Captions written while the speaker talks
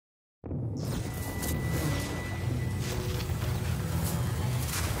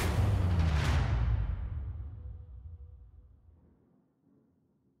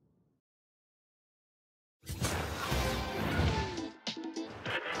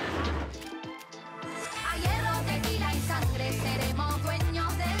A hierro, tequila y sangre seremos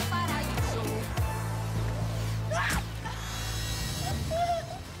dueños del paraíso.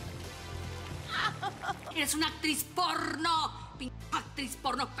 Eres una actriz porno. Actriz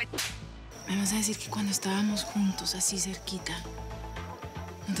porno. ¿Me vas a decir que cuando estábamos juntos, así cerquita,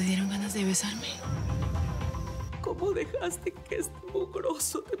 no te dieron ganas de besarme? ¿Cómo dejaste que este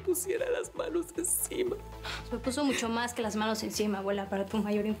mugroso te pusiera las manos encima? Me puso mucho más que las manos encima, abuela, para tu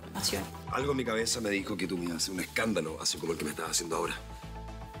mayor información. Algo en mi cabeza me dijo que tú me ibas a hacer un escándalo, así como el que me estás haciendo ahora.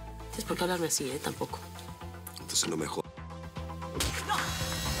 ¿Es por qué hablarme así, Tampoco. Entonces no me jodas.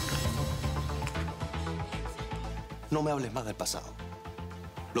 No me hables más del pasado.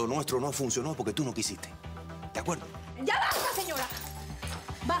 Lo nuestro no funcionó porque tú no quisiste. ¿De acuerdo? ¡Ya basta, señora!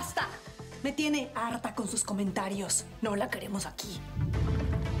 ¡Basta! Me tiene harta con sus comentarios. No la queremos aquí.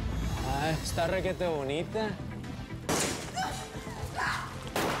 Ah, está requete bonita.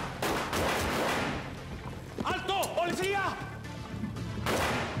 ¡Alto! ¡Policía!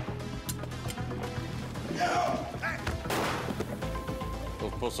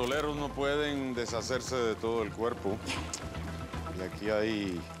 Los pozoleros no pueden deshacerse de todo el cuerpo. Y aquí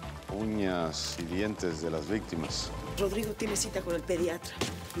hay uñas y dientes de las víctimas. Rodrigo tiene cita con el pediatra.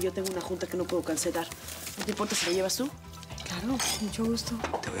 Y yo tengo una junta que no puedo cancelar. ¿No te importa si la llevas tú? Claro, mucho gusto.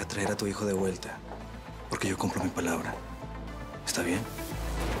 Te voy a traer a tu hijo de vuelta, porque yo cumplo mi palabra. ¿Está bien?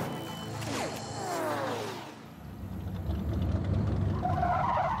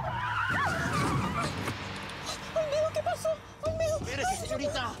 ¿Qué pasó? ¡Espérese,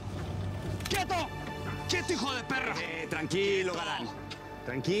 señorita! ¡Quieto! ¡Quieto, hijo de perra! Tranquilo, galán.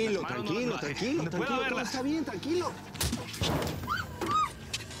 Tranquilo, tranquilo, tranquilo, tranquilo. Todo está bien, tranquilo.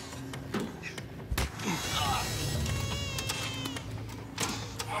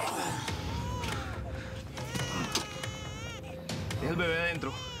 Deja el bebé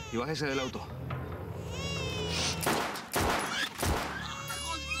adentro y bájese del auto.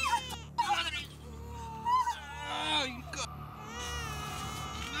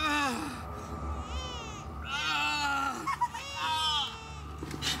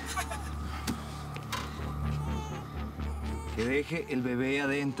 Que deje el bebé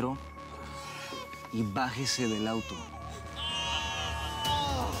adentro y bájese del auto.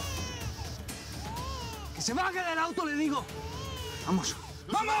 ¡Que se baje del auto, le digo! ¡Vamos!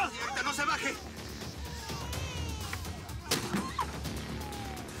 ¡Vamos! ¡Señorita, no se baje!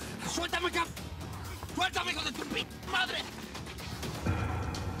 ¡Suéltame, cap! ¡Suéltame, hijo de tu madre!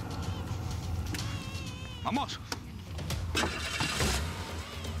 ¡Vamos!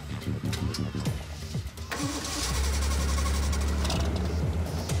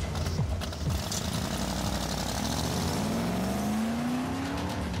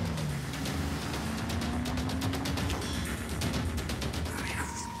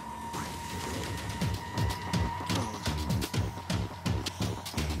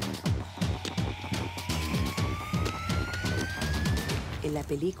 En la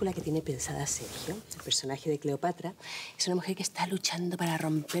película que tiene pensada Sergio, el personaje de Cleopatra, es una mujer que está luchando para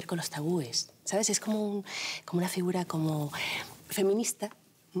romper con los tabúes. ¿Sabes? Es como una figura como feminista,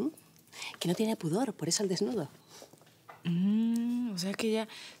 que no tiene pudor, por eso el desnudo. O sea que ella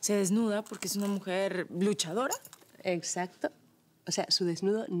se desnuda porque es una mujer luchadora. Exacto. O sea, su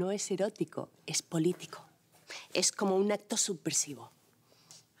desnudo no es erótico, es político. Es como un acto subversivo.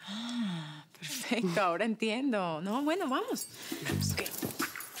 Ah, perfecto, ahora entiendo. No, bueno, vamos. Okay.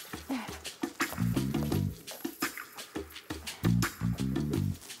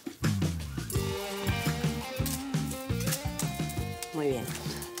 Muy bien.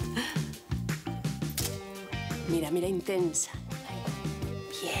 Mira, mira, intensa.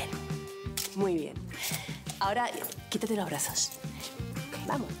 Bien. Muy bien. Ahora, quítate los brazos.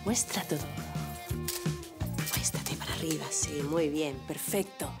 Vamos, muestra todo. Muéstrate para arriba, sí, muy bien,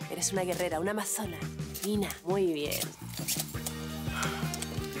 perfecto. Eres una guerrera, una amazona. Nina, muy bien.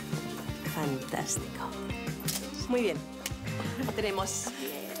 Fantástico. Muy bien. Tenemos...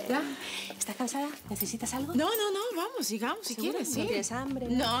 ¿Ya? ¿Estás cansada? ¿Necesitas algo? No, vamos, sigamos si quieres, sí. ¿No tienes hambre?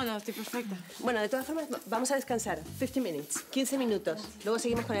 No, estoy perfecta. Bueno, de todas formas, vamos a descansar. 15 minutes, 15 minutos. Luego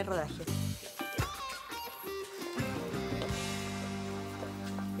seguimos con el rodaje.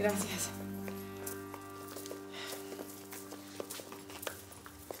 Gracias.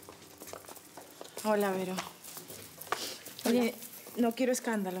 Hola, Vero. Oye, no quiero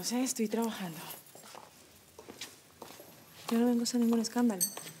escándalos, ¿eh? Estoy trabajando. Yo no vengo a hacer ningún escándalo.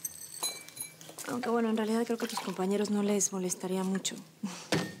 Aunque bueno, en realidad creo que a tus compañeros no les molestaría mucho.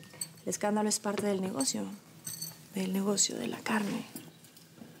 El escándalo es parte del negocio de la carne.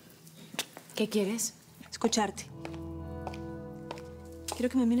 ¿Qué quieres? Escucharte. Quiero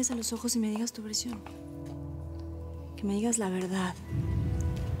que me mires a los ojos y me digas tu versión. Que me digas la verdad.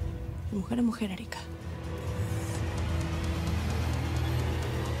 De mujer a mujer, Erika.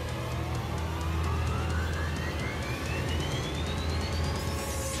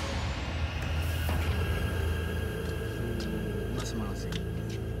 Una semana así.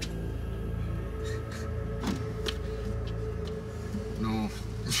 No,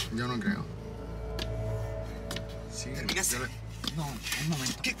 yo no creo. Sí, Terminaste. No, un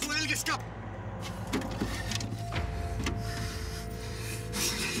momento. ¡Que cuelgues, cap!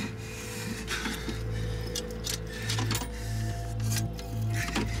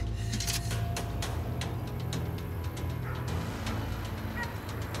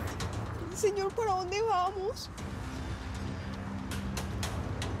 Señor, ¿para dónde vamos?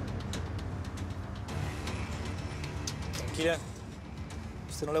 Tranquila. A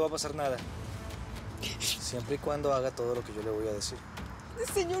usted no le va a pasar nada. Siempre y cuando haga todo lo que yo le voy a decir.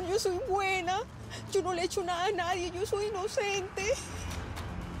 Señor, yo soy buena. Yo no le he hecho nada a nadie. Yo soy inocente.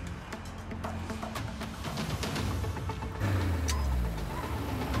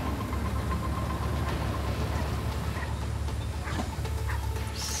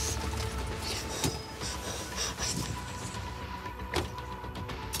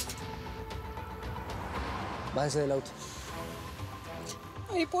 Bájese del auto.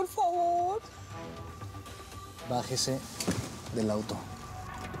 Ay, por favor. Bájese del auto.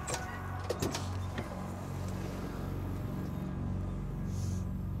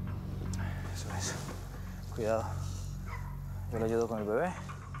 Eso es. Cuidado. Yo le ayudo con el bebé.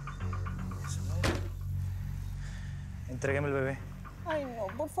 Eso es. Entrégueme el bebé. Ay, no,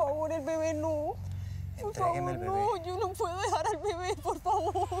 por favor, el bebé no. Por favor, Entrégueme el bebé. no, yo no puedo dejar al bebé, por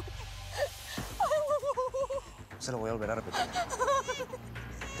favor. Ay, por favor. No se lo voy a volver a repetir.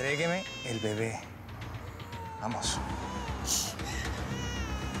 Entrégueme el bebé. Vamos.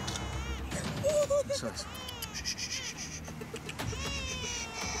 Eso es.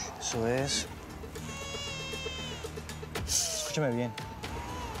 Eso es. Escúchame bien.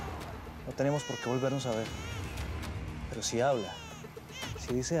 No tenemos por qué volvernos a ver. Pero si habla,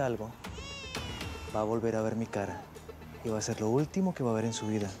 si dice algo, va a volver a ver mi cara. Y va a ser lo último que va a ver en su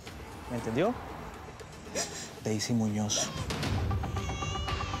vida. ¿Me entendió? Daisy Muñoz.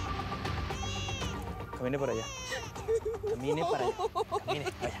 Camine para allá. Camine para allá. Camine,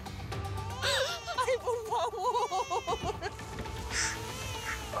 vaya. Ay, por favor.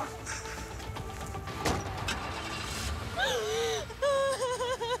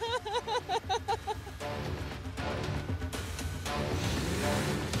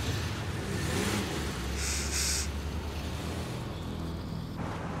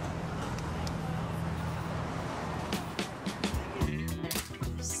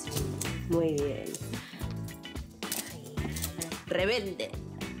 Muy bien. Rebelde.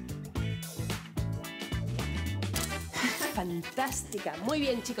 Fantástica. Muy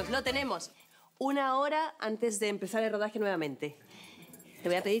bien, chicos, lo tenemos. 1 hora antes de empezar el rodaje nuevamente. Te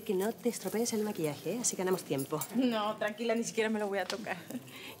voy a pedir que no te estropees el maquillaje, ¿eh? Así ganamos tiempo. No, tranquila, ni siquiera me lo voy a tocar.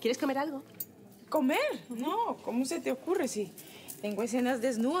 ¿Quieres comer algo? ¿Comer? No, ¿cómo se te ocurre? Si tengo escenas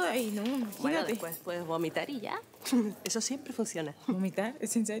desnuda y no, imagínate. Bueno, después puedes vomitar y ya. Eso siempre funciona. ¿Vomitar?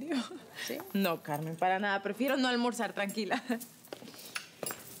 ¿Es en serio? Sí. No, Carmen, para nada. Prefiero no almorzar, tranquila.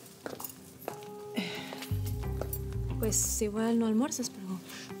 Pues igual no almuerzas, pero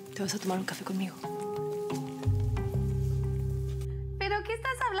te vas a tomar un café conmigo. ¿Pero qué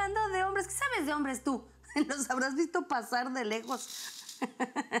estás hablando de hombres? ¿Qué sabes de hombres tú? Los habrás visto pasar de lejos.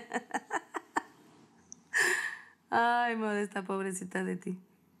 Ay, Modesta, pobrecita de ti.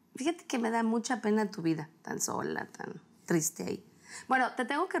 Fíjate que me da mucha pena tu vida, tan sola, tan triste ahí. Bueno, te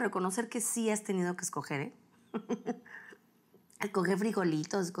tengo que reconocer que sí has tenido que escoger, ¿eh? Escoger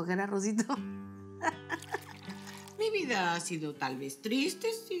frijolitos, escoger arrocito. Mi vida ha sido tal vez triste,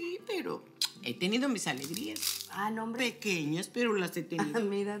 sí, pero he tenido mis alegrías. Ah, no, hombre. Pequeñas, pero las he tenido.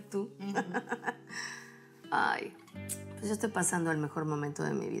 Mira tú. Ay, pues yo estoy pasando el mejor momento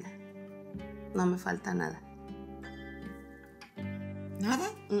de mi vida. No me falta nada. ¿Nada?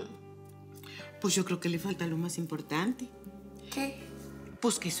 Pues yo creo que le falta lo más importante. ¿Qué?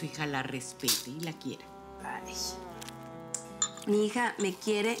 Pues que su hija la respete y la quiera. Ay. Mi hija me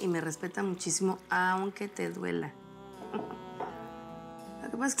quiere y me respeta muchísimo, aunque te duela.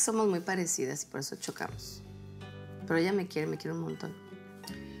 Lo que pasa es que somos muy parecidas y por eso chocamos. Pero ella me quiere un montón.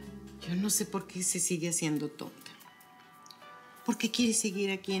 Yo no sé por qué se sigue haciendo tonta. ¿Por qué quiere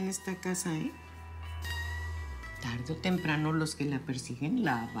seguir aquí en esta casa, eh? Tarde o temprano los que la persiguen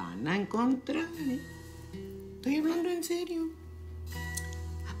la van a encontrar, ¿eh? Estoy hablando en serio.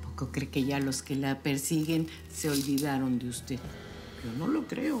 ¿A poco cree que ya los que la persiguen se olvidaron de usted? Yo no lo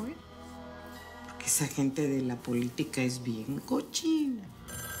creo, ¿eh? Porque esa gente de la política es bien cochina.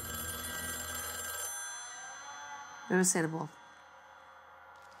 Debe ser Bob,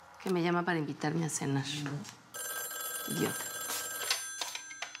 que me llama para invitarme a cenar. Idiota.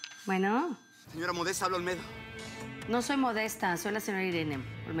 Bueno. Señora Modesta, habla Olmedo. No soy Modesta, soy la señora Irene.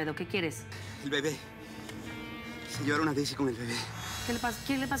 Olmedo, ¿qué quieres? El bebé. Se llevaron a Daisy con el bebé. ¿Qué le pasó?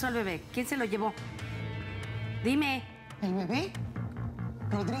 ¿Quién le pasó al bebé? ¿Quién se lo llevó? Dime. ¿El bebé?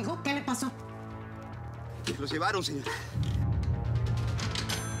 Rodrigo, ¿qué le pasó? Los llevaron, señora.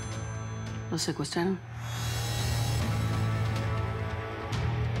 ¿Los secuestraron?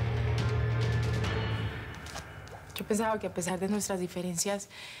 Yo pensaba que a pesar de nuestras diferencias,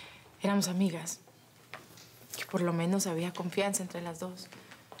 éramos amigas. Que por lo menos había confianza entre las dos.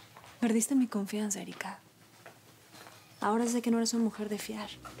 Perdiste mi confianza, Erika. Ahora sé que no eres una mujer de fiar.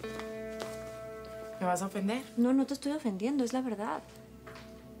 ¿Me vas a ofender? No, no te estoy ofendiendo, es la verdad.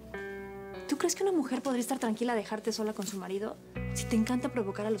 ¿Tú crees que una mujer podría estar tranquila a dejarte sola con su marido? Si te encanta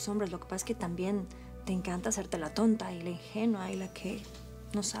provocar a los hombres, lo que pasa es que también te encanta hacerte la tonta y la ingenua y la que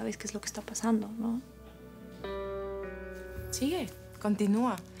no sabes qué es lo que está pasando, ¿no? Sigue,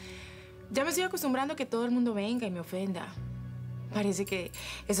 continúa. Ya me estoy acostumbrando a que todo el mundo venga y me ofenda. Parece que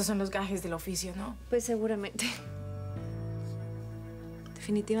esos son los gajes del oficio, ¿no? Pues seguramente.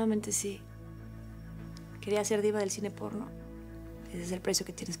 Definitivamente sí. Quería ser diva del cine porno. Ese es el precio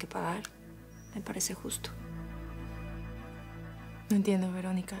que tienes que pagar. Me parece justo. No entiendo,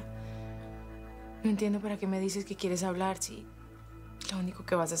 Verónica. No entiendo para qué me dices que quieres hablar si lo único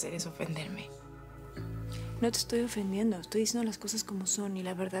que vas a hacer es ofenderme. No te estoy ofendiendo. Estoy diciendo las cosas como son y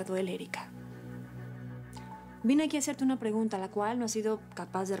la verdad duele, Erika. Vine aquí a hacerte una pregunta a la cual no has sido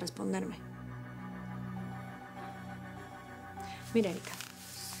capaz de responderme. Mira, Erika.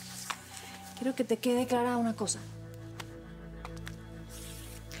 Quiero que te quede clara una cosa.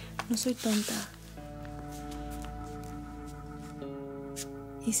 No soy tonta.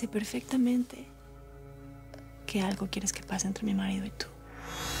 Y sé perfectamente que algo quieres que pase entre mi marido y tú.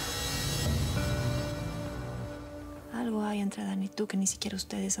 Algo hay entre Adán y tú que ni siquiera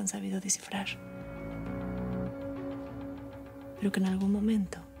ustedes han sabido descifrar. Pero que en algún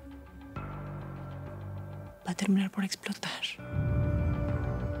momento va a terminar por explotar.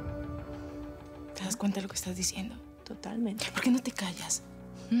 ¿Te das cuenta de lo que estás diciendo? Totalmente. ¿Por qué no te callas?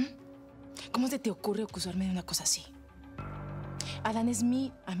 ¿Cómo se te ocurre acusarme de una cosa así? Adán es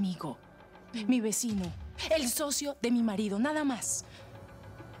mi amigo, mi vecino, el socio de mi marido, nada más.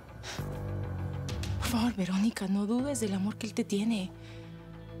 Por favor, Verónica, no dudes del amor que él te tiene.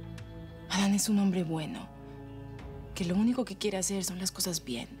 Adán es un hombre bueno, que lo único que quiere hacer son las cosas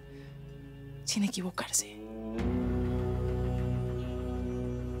bien, sin equivocarse.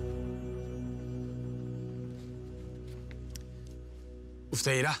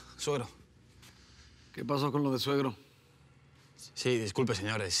 Usted dirá, suegro. ¿Qué pasó con lo de suegro? Sí, disculpe,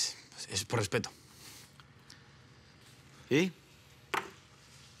 señor, es por respeto. ¿Y?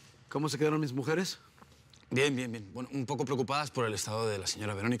 ¿Cómo se quedaron mis mujeres? Bien, bien, bien. Bueno, un poco preocupadas por el estado de la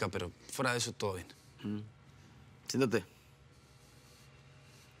señora Verónica, pero fuera de eso, todo bien. Siéntate.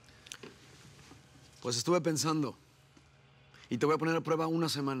 Pues estuve pensando y te voy a poner a prueba una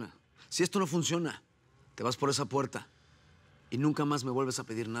semana. Si esto no funciona, te vas por esa puerta y nunca más me vuelves a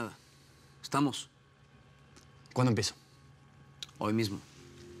pedir nada. ¿Estamos? ¿Cuándo empiezo? Hoy mismo.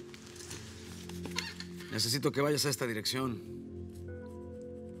 Necesito que vayas a esta dirección.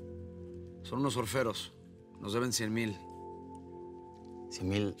 Son unos orferos. Nos deben 100,000.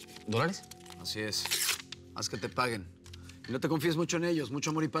 ¿$100,000? Así es. Haz que te paguen. Y no te confíes mucho en ellos. Mucho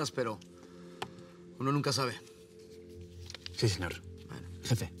amor y paz, pero uno nunca sabe. Sí, señor. Bueno.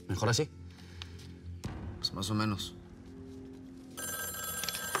 Jefe, ¿mejor así? Pues más o menos.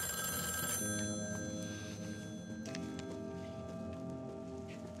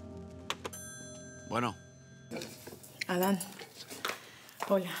 Bueno. Adán.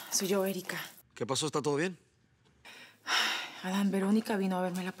 Hola, soy yo, Erika. ¿Qué pasó? ¿Está todo bien? Adán, Verónica vino a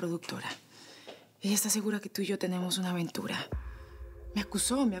verme a la productora. Ella está segura que tú y yo tenemos una aventura. Me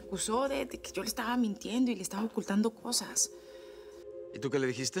acusó de que yo le estaba mintiendo y le estaba ocultando cosas. ¿Y tú qué le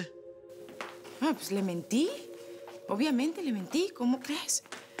dijiste? Ah, pues le mentí. Obviamente le mentí. ¿Cómo crees?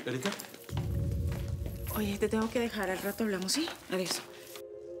 ¿Erika? Oye, te tengo que dejar. Al rato hablamos, ¿sí? Adiós.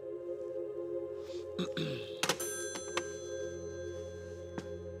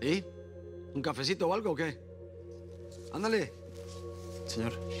 ¿Y? ¿Un cafecito o algo o qué? Ándale.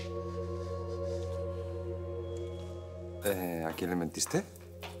 Señor. ¿A quién le mentiste?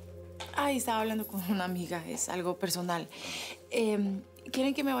 Ay, estaba hablando con una amiga, es algo personal.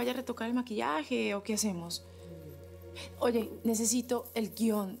 ¿Quieren que me vaya a retocar el maquillaje o qué hacemos? Oye, necesito el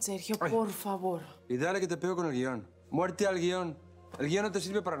guión, Sergio, por favor. Y dale que te pego con el guión. Muerte al guión. El guión no te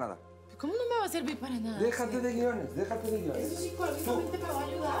sirve para nada. ¿Cómo no me va a servir para nada? Déjate de guiones, déjate de guiones. Eso psicológicamente me va a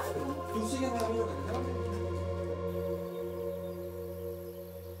ayudar. Tú sígueme a mí lo que te tengo.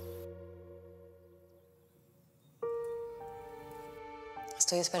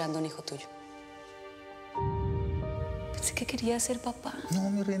 Estoy esperando un hijo tuyo. Pensé que quería ser papá. No,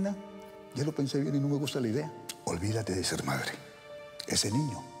 mi reina. Ya lo pensé bien y no me gusta la idea. Olvídate de ser madre. Ese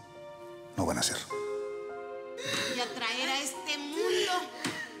niño no van a ser. Y a traer a este mundo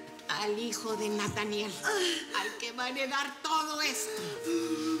al hijo de Nathaniel, al que va a heredar todo esto.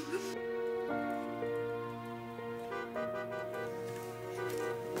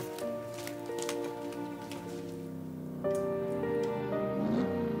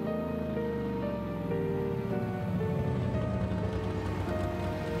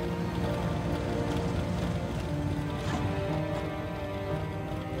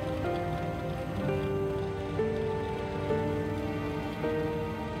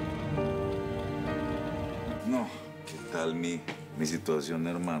 No, ¿qué tal mi situación,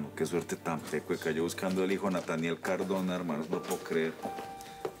 hermano? Qué suerte tan pecueca. Yo buscando al hijo de Anastasia Cardona, hermano, no puedo creer.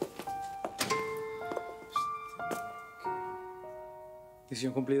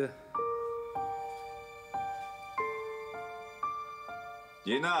 Misión cumplida.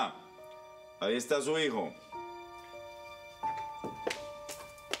 Gina, ahí está su hijo.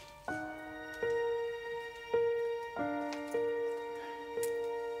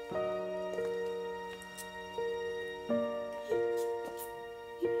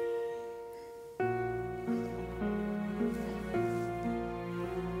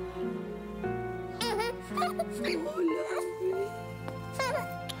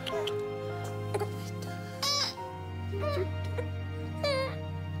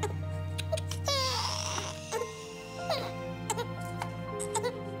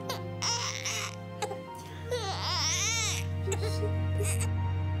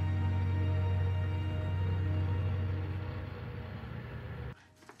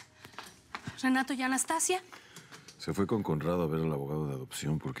 Renato y Anastasia Se fue con Conrado a ver al abogado de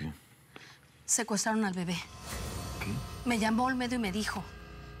adopción. ¿Por qué? secuestraron al bebé. ¿Qué? Me llamó el medio y me dijo.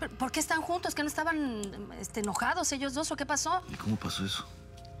 ¿Por qué están juntos? ¿Que no estaban enojados ellos dos o qué pasó? ¿Y cómo pasó eso?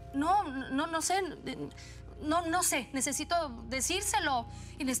 No sé. No sé. Necesito decírselo.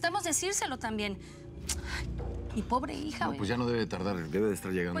 Y necesitamos decírselo también. Ay, mi pobre hija. No, pues ya no debe tardar. Debe de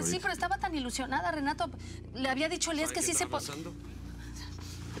estar llegando Pues sí, ahorita. pero estaba tan ilusionada, Renato. Le había dicho a Elías que sí se podía.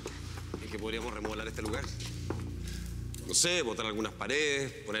 Es que podríamos remodelar este lugar. No sé, botar algunas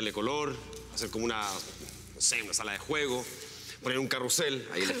paredes, ponerle color, hacer como una sala de juego, poner un carrusel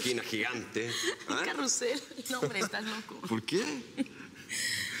ahí en la esquina gigante. ¿Un carrusel? No, hombre, estás loco. ¿Por qué?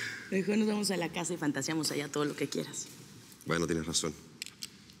 Mejor nos vamos a la casa y fantaseamos allá todo lo que quieras. Bueno, tienes razón.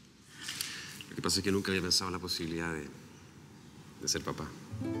 Lo que pasa es que nunca había pensado en la posibilidad de ser papá.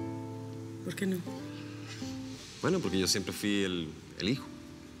 ¿Por qué no? Bueno, porque yo siempre fui el hijo,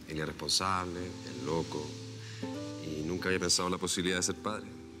 el irresponsable, el loco. Y nunca había pensado en la posibilidad de ser padre.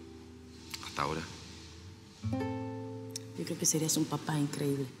 Hasta ahora. Yo creo que serías un papá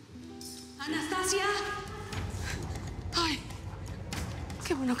increíble. ¡Anastasia! ¡Ay!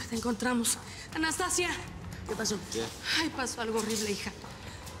 ¡Qué bueno que te encontramos! ¡Anastasia! ¿Qué pasó? ¿Qué? ¡Ay, pasó algo horrible, hija!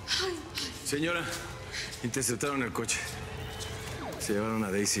 ¡Ay! Señora, interceptaron el coche. Se llevaron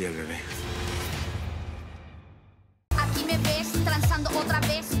a Daisy y al bebé. Aquí me ves transando otra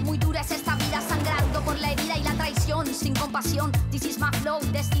vez. Muy dura es esta vida, sangrando por la herida y la traición. Sin compasión, this is my flow.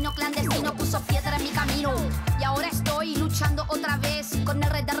 Destino clandestino puso piedra en mi camino. Y ahora estoy luchando otra vez. Con el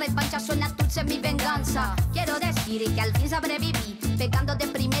red de revancha suena dulce mi venganza. Quiero decir que al fin sobreviví, pegando de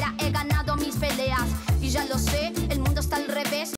primera